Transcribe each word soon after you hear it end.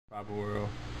Papa World.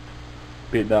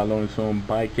 Big Dog Luney Tunez,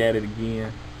 bike at it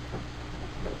again.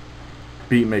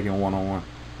 Beat making one-on-one.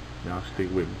 Y'all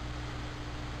stick with me.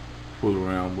 Fool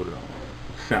around with a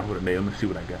sample today. Let me see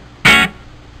what I got.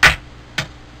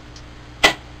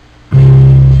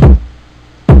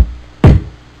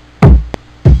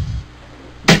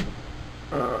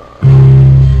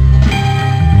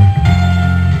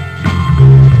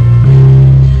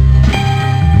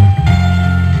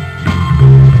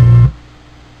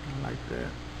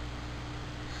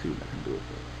 See what I can do with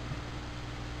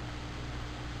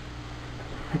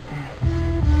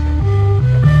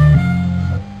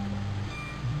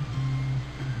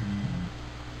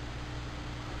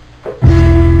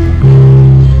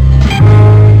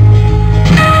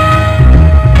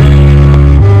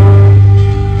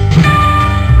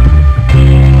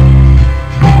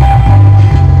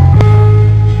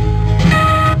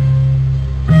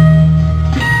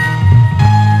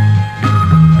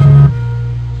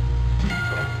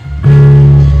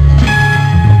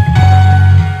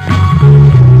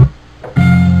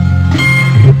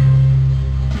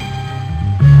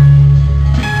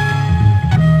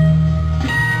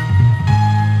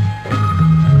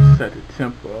set the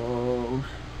tempos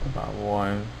about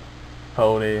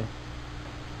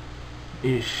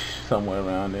 140-ish, somewhere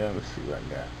around there. Let's see what I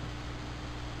got.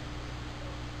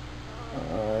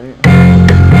 Alright.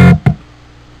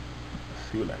 Let's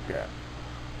see what I got.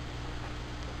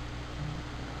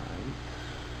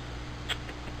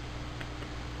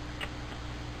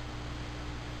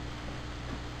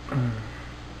 Alright.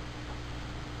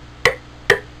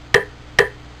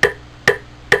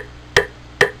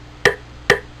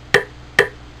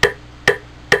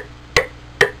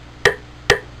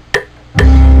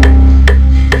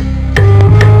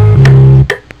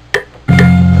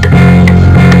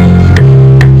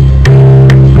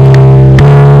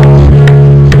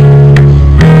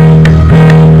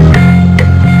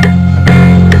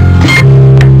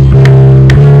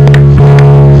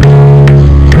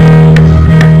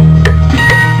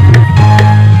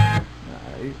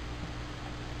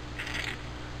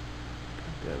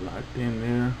 That locked in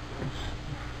there.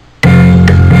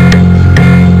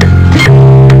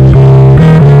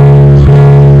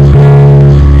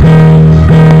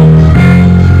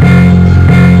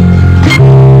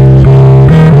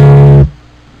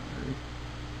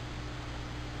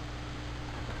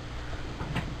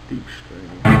 Deep string.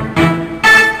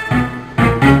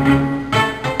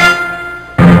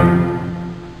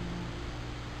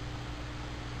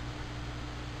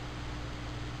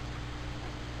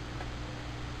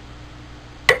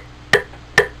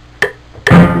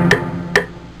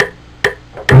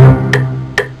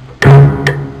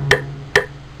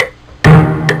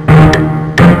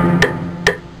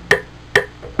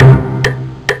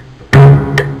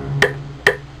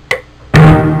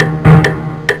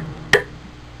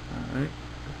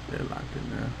 They're locked in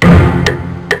there.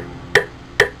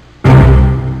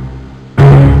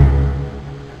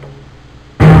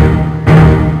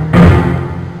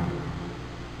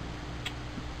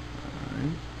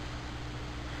 Alright.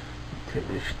 Take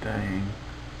this thing.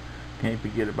 Can't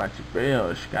forget about your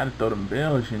bells. You gotta throw them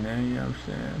bells in there, you know what I'm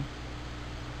saying?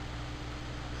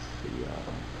 Let's see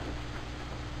y'all.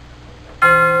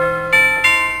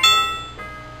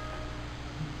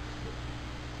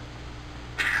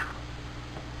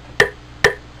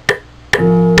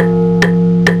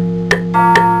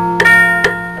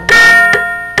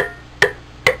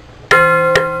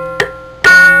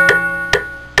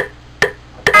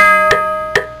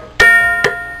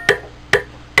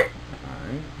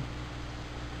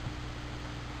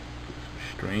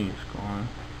 Strings going.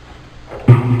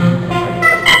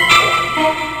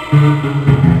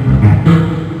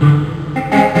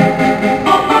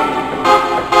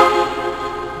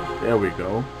 There we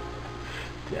go.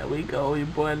 There we go. Your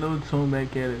boy Luney Tunez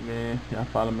back at it, man. Y'all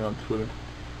follow me on Twitter. You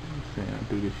know what I'm saying? I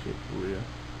do this shit for real.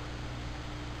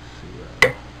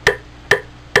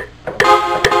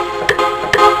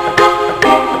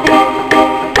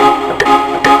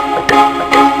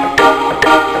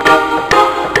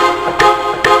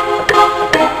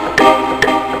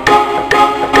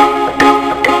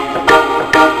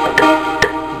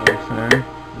 Let's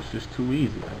see, it's too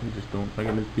easy. I'm just don't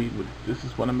making this beat with. This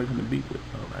is what I'm making the beat with.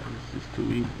 Alright, it's just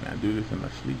too easy. I do this in my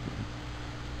sleep, man.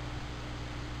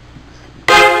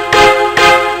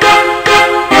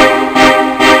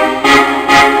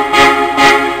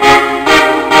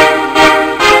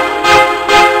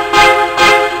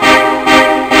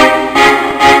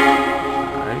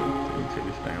 Alright, let me take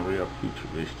this thing real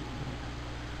futuristic, man.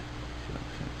 You know what I'm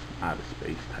saying? Some outer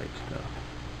space type stuff.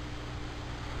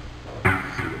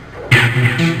 Let's see what I got.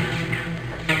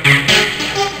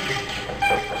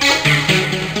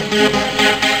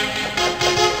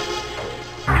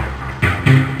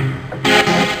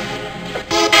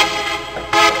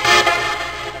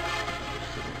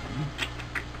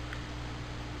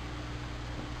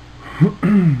 Real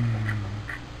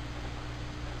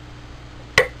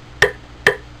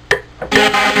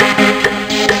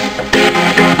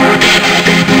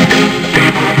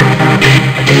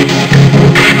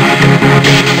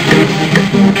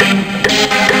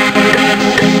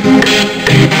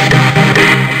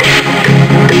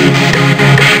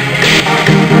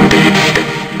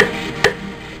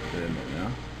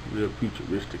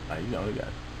futuristic, like, you know, you gotta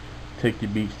take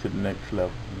your beats to the next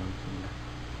level, you know what I'm saying?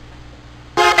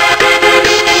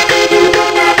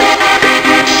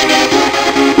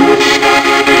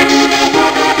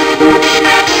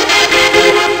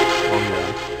 Oh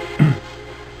yeah.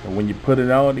 And when you put it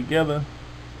all together,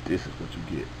 this is what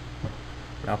you get.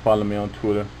 Y'all follow me on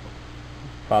Twitter,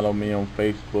 follow me on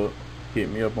Facebook, hit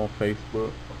me up on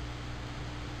Facebook.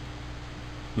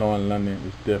 Luney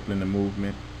is definitely in the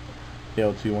movement.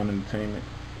 LT1 Entertainment.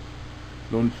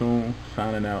 Luney Tunez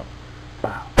signing out.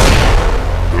 Bow.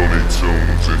 Luney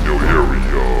Tunez in your area.